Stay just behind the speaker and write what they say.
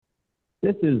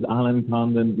This is Alan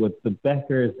Condon with the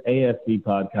Becker's ASD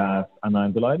podcast, and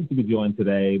I'm delighted to be joined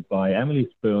today by Emily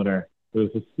Spooner, who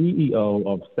is the CEO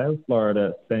of South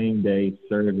Florida Same Day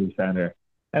Surgery Center.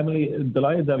 Emily,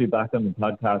 delighted to have you back on the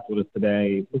podcast with us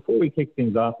today. Before we kick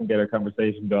things off and get our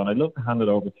conversation going, I'd love to hand it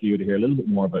over to you to hear a little bit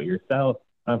more about yourself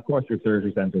and, of course, your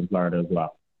surgery center in Florida as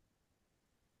well.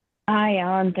 Hi,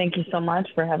 Alan. Thank you so much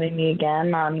for having me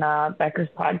again on Becker's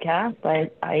podcast.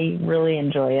 I really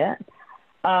enjoy it.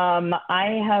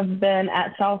 I have been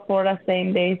at South Florida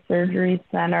Same Day Surgery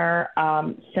Center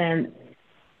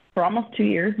for almost 2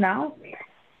 years now,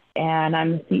 and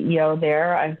I'm the CEO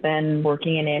there. I've been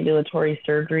working in ambulatory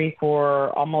surgery for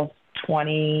almost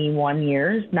 21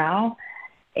 years now,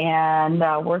 and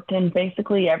worked in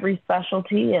basically every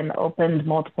specialty and opened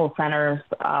multiple centers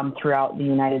throughout the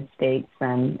United States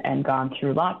and gone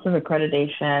through lots of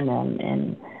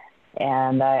accreditation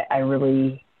and I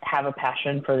really have a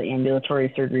passion for the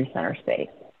ambulatory surgery center space.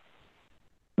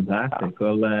 Fantastic.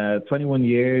 Well, 21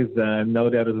 years,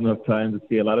 no doubt is enough time to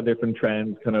see a lot of different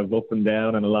trends kind of up and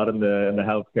down and a lot in the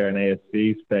healthcare and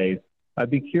ASC space.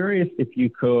 I'd be curious if you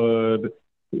could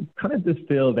kind of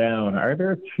distill down, are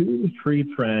there 2 to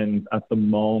 3 trends at the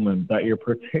moment that you're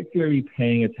particularly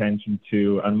paying attention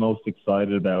to and most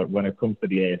excited about when it comes to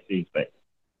the ASC space?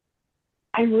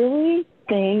 I really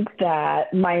think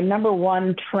that my number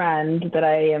one trend that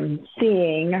I am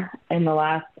seeing in the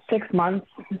last 6 months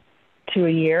to a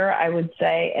year, I would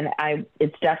say, and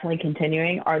it's definitely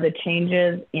continuing, are the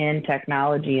changes in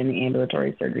technology in the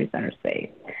ambulatory surgery center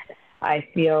space. I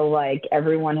feel like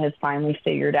everyone has finally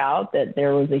figured out that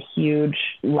there was a huge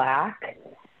lack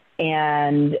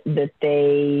and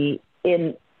that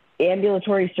in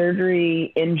ambulatory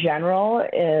surgery in general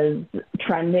is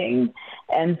trending.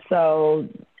 And so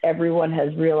everyone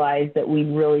has realized that we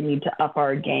really need to up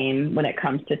our game when it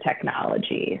comes to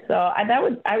technology. So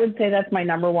I would say that's my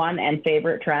number one and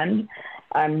favorite trend.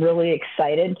 I'm really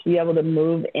excited to be able to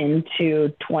move into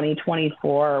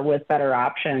 2024 with better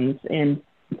options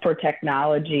for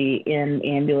technology in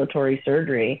ambulatory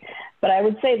surgery. But I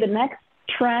would say the next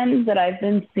trend that I've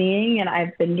been seeing, and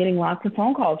I've been getting lots of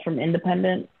phone calls from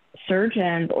independent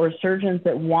surgeons or surgeons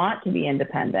that want to be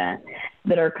independent,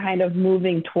 that are kind of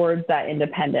moving towards that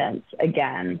independence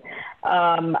again.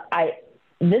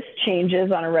 This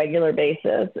changes on a regular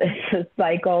basis. It's a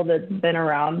cycle that's been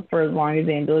around for as long as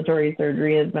ambulatory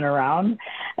surgery has been around,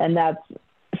 and that's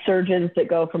surgeons that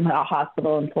go from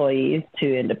hospital employees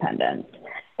to independence.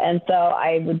 And so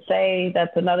I would say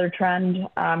that's another trend,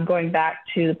 going back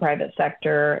to the private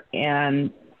sector,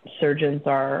 and surgeons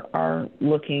are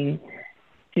looking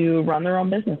to run their own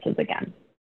businesses again.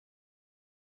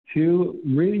 2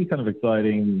 really kind of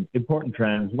exciting, important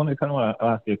trends. I kind of want to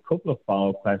ask you a couple of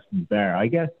follow-up questions there. I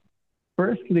guess,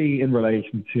 firstly, in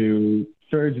relation to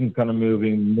surgeons kind of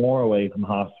moving more away from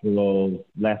hospitals,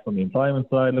 less on the employment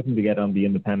side, looking to get on the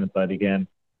independent side again.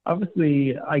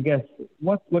 Obviously, I guess,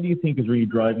 what do you think is really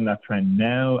driving that trend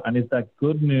now? And is that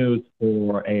good news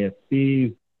for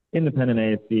ASCs, independent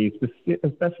ASCs,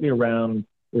 especially around,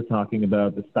 we're talking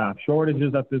about the staff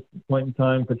shortages at this point in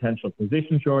time, potential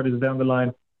physician shortages down the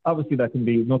line? Obviously, that can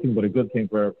be nothing but a good thing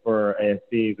for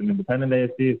ASCs and independent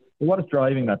ASCs. But what is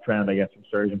driving that trend, I guess, from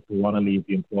surgeons who want to leave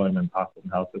the employment, hospital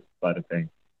and health system side of things?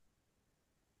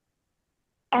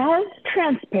 As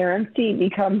transparency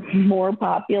becomes more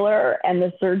popular and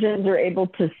the surgeons are able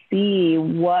to see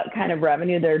what kind of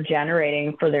revenue they're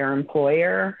generating for their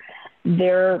employer,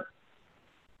 they're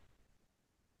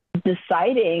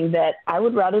deciding that I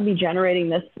would rather be generating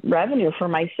this revenue for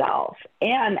myself.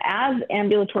 And as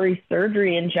ambulatory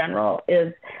surgery in general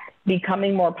is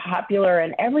becoming more popular,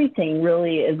 and everything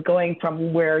really is going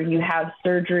from where you have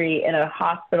surgery in a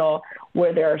hospital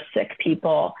where there are sick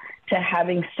people to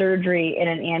having surgery in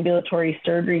an ambulatory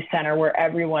surgery center where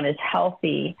everyone is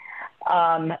healthy,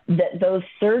 that those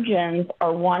surgeons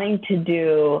are wanting to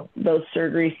do those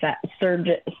surgeries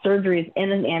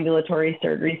in an ambulatory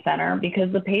surgery center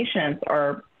because the patients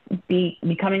are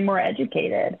becoming more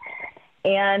educated,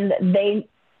 and they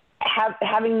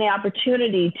having the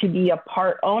opportunity to be a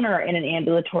part owner in an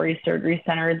ambulatory surgery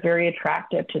center is very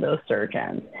attractive to those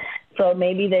surgeons. So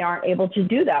maybe they aren't able to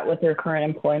do that with their current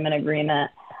employment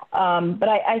agreement. But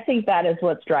I think that is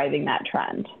what's driving that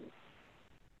trend.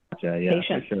 Yeah,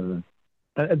 for sure.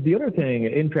 The other thing,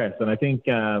 interest, and I think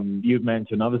you've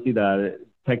mentioned, obviously, that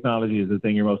technology is the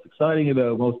thing you're most excited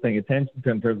about, most paying attention to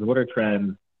in terms of other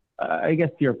trends. I guess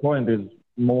to your point, there's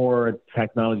more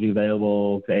technology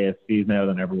available to ASCs now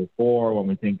than ever before when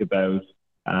we think about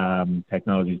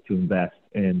technologies to invest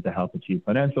in to help achieve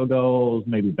financial goals,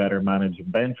 maybe better manage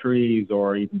inventories,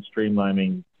 or even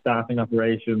streamlining staffing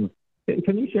operations.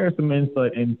 Can you share some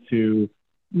insight into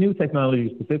new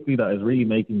technology specifically that is really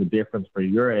making the difference for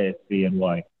your ASC and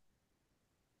why?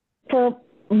 For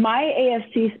my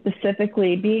ASC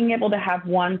specifically, being able to have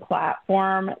one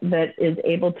platform that is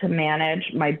able to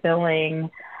manage my billing,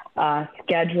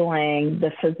 scheduling,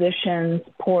 the physician's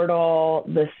portal,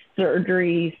 the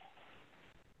surgeries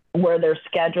where they're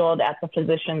scheduled at the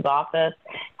physician's office,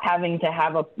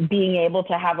 being able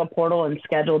to have a portal and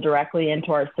schedule directly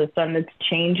into our system. It's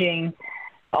changing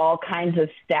all kinds of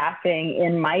staffing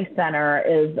in my center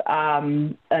is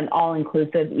an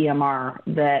all-inclusive EMR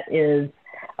that is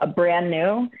brand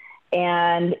new.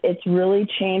 And it's really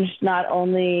changed not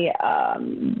only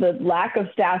the lack of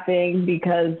staffing,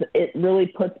 because it really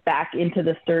puts back into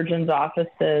the surgeon's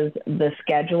offices the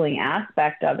scheduling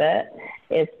aspect of it.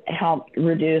 It's helped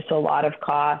reduce a lot of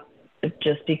costs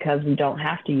just because we don't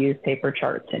have to use paper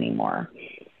charts anymore.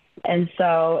 And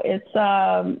so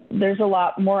there's a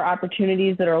lot more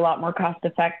opportunities that are a lot more cost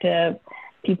effective.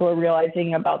 People are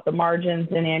realizing about the margins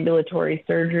in ambulatory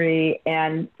surgery,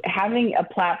 and having a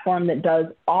platform that does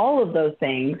all of those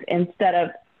things instead of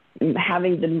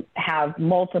having to have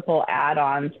multiple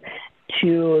add-ons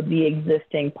to the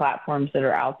existing platforms that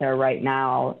are out there right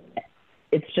now,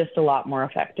 it's just a lot more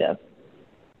effective.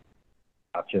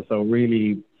 Gotcha. So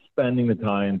really spending the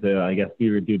time to, I guess, do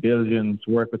your due diligence,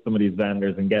 work with some of these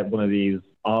vendors and get one of these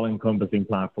all-encompassing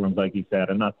platforms, like you said,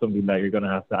 and not something that you're going to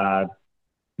have to add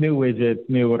new widgets,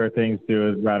 new other things to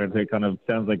it, rather than kind of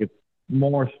sounds like it's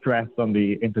more stress on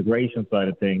the integration side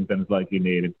of things than it's likely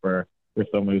needed for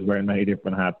someone who's wearing many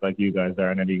different hats like you guys are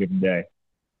on any given day.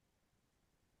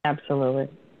 Absolutely.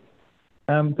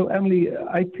 So Emily,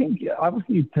 I think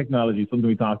obviously technology is something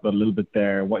we talked about a little bit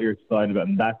there, what you're excited about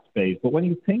in that space. But when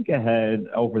you think ahead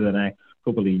over the next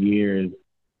couple of years,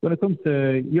 when it comes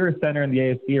to your center in the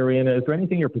ASC arena, is there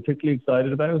anything you're particularly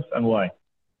excited about and why?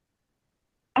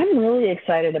 I'm really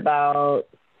excited about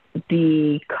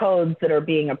the codes that are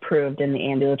being approved in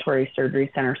the ambulatory surgery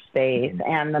center space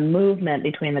and the movement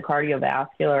between the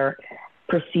cardiovascular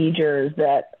procedures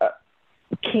that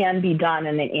can be done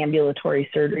in an ambulatory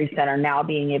surgery center now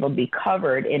being able to be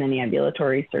covered in an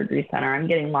ambulatory surgery center. I'm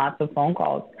getting lots of phone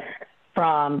calls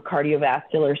from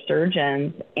cardiovascular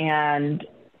surgeons and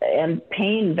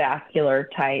pain vascular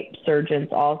type surgeons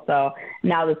also,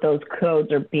 now that those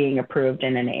codes are being approved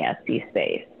in an ASC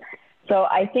space. So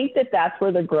I think that that's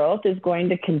where the growth is going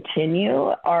to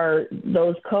continue, are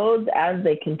those codes as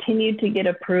they continue to get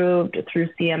approved through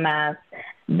CMS,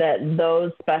 that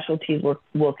those specialties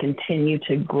will continue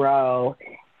to grow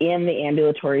in the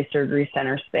ambulatory surgery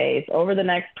center space over the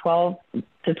next 12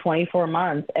 to 24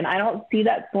 months. And I don't see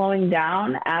that slowing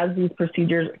down as these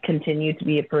procedures continue to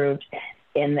be approved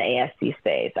in the ASC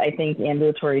space. I think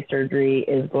ambulatory surgery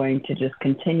is going to just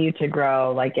continue to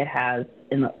grow like it has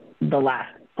in the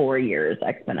last 4 years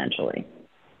exponentially.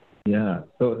 Yeah,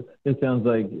 so it sounds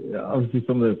like obviously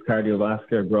some of this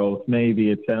cardiovascular growth, maybe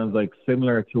it sounds like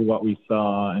similar to what we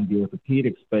saw in the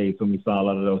orthopedic space when we saw a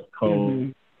lot of those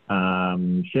codes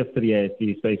shift to the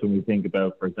ASC space when we think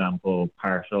about, for example,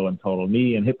 partial and total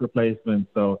knee and hip replacements.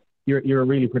 So you're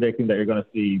really predicting that you're going to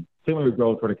see similar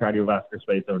growth for the cardiovascular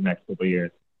space over the next couple of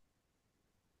years.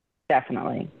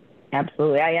 Definitely.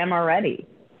 Absolutely. I am already.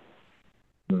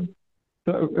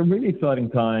 So a really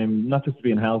exciting time, not just to be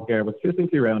in healthcare, but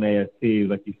specifically around ASC,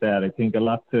 like you said. I think a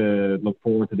lot to look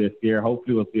forward to this year.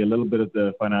 Hopefully we'll see a little bit of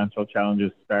the financial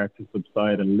challenges start to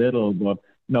subside a little, but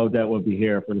no doubt we'll be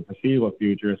here for the foreseeable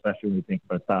future, especially when we think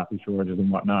about staffing shortages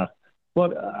and whatnot.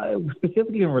 But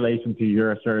specifically in relation to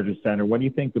your surgery center, when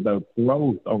you think about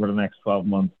growth over the next 12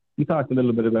 months, you talked a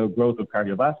little bit about growth of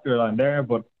cardiovascular line there,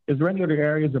 but is there any other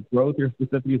areas of growth you're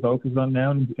specifically focused on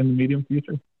now in the medium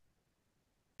future?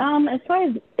 As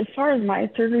far as my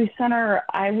surgery center,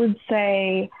 I would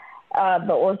say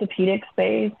the orthopedic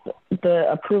space,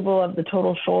 the approval of the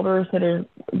total shoulders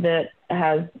that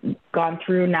has gone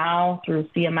through now through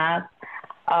CMS.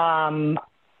 I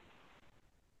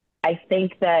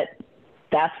think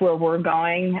that's where we're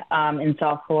going. In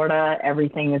South Florida,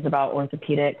 everything is about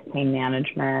orthopedics, pain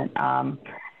management,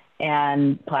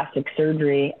 and plastic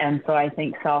surgery. And so I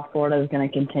think South Florida is going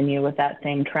to continue with that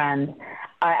same trend.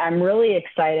 I'm really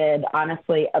excited,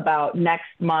 honestly, about next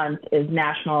month is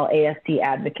National ASC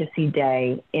Advocacy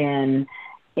Day in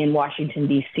Washington,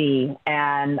 D.C.,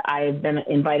 and I've been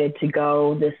invited to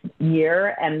go this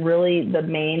year, and really the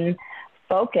main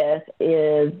focus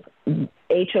is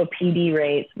HOPD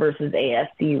rates versus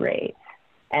ASC rates,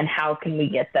 and how can we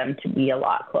get them to be a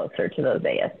lot closer to those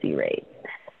ASC rates.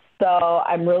 So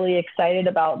I'm really excited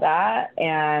about that,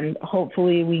 and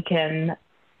hopefully we can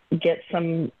get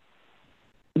some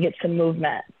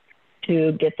movement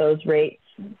to get those rates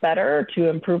better, to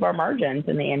improve our margins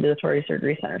in the ambulatory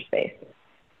surgery center space.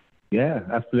 Yeah,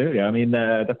 absolutely. I mean,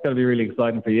 that's going to be really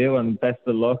exciting for you, and best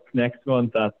of luck next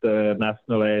month at the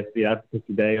National ASC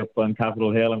Advocacy Day up on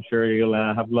Capitol Hill. I'm sure you'll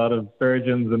have a lot of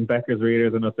surgeons and Becker's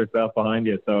readers and us yourself behind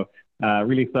you. So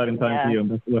really exciting time for you, and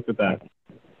best of luck with that.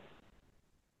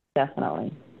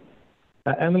 Definitely.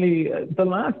 Emily, the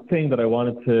last thing that I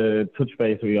wanted to touch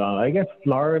base with you on, I guess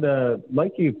Florida,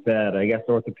 like you said, I guess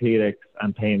orthopedics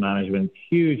and pain management,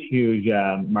 huge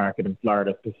market in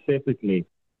Florida specifically.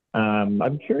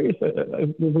 I'm curious,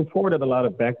 we've reported a lot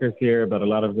of Beckers here about a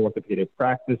lot of orthopedic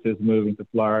practices moving to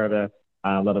Florida,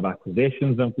 a lot of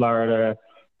acquisitions in Florida.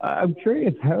 I'm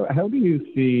curious, how do you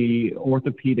see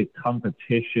orthopedic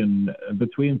competition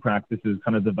between practices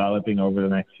kind of developing over the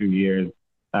next few years?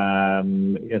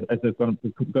 Is it going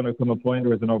to come a point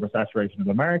where there's an oversaturation of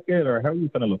the market, or how are you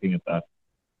kind of looking at that?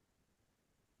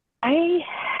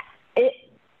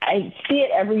 I see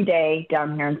it every day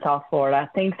down here in South Florida.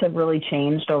 Things have really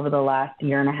changed over the last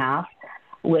year and a half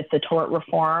with the tort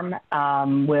reform,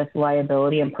 with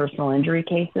liability and personal injury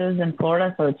cases in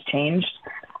Florida. So it's changed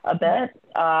a bit,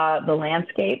 the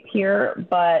landscape here,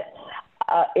 but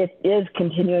it is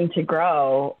continuing to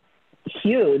grow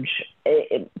huge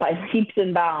by leaps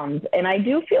and bounds. And I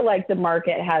do feel like the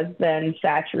market has been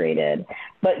saturated,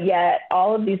 but yet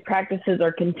all of these practices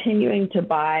are continuing to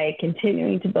buy,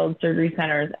 continuing to build surgery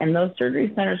centers, and those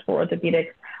surgery centers for orthopedics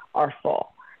are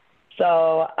full.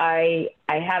 So I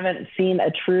haven't seen a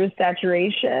true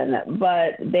saturation,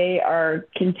 but they are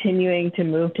continuing to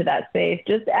move to that space,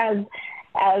 just as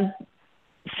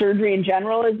surgery in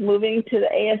general is moving to the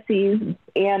ASCs,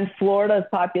 and Florida's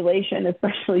population,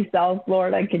 especially South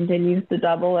Florida, continues to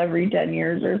double every 10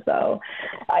 years or so.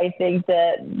 I think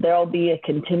that there'll be a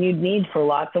continued need for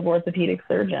lots of orthopedic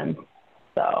surgeons.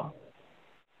 So,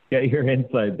 yeah, your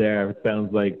insight there. It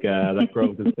sounds like that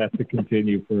growth is set to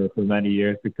continue for many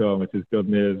years to come, which is good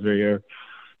news for you.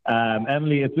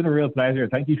 Emily, it's been a real pleasure.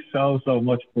 Thank you so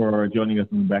much for joining us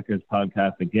on the Becker's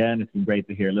podcast again. It's been great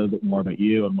to hear a little bit more about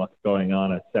you and what's going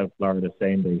on at South Florida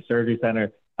Same Day Surgery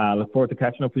Center. Look forward to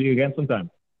catching up with you again sometime.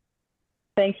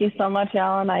 Thank you so much,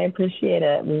 Alan. I appreciate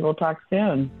it. We will talk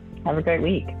soon. Have a great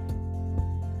week.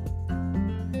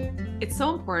 It's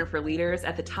so important for leaders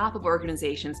at the top of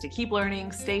organizations to keep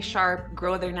learning, stay sharp,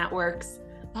 grow their networks.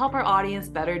 To help our audience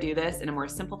better do this in a more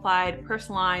simplified,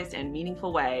 personalized, and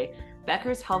meaningful way,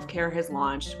 Becker's Healthcare has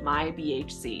launched My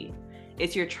BHC.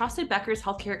 It's your trusted Becker's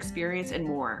Healthcare experience and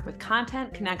more, with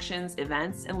content, connections,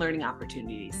 events, and learning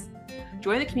opportunities.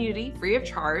 Join the community free of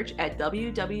charge at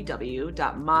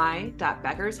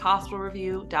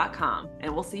www.my.beckershospitalreview.com,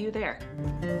 and we'll see you there.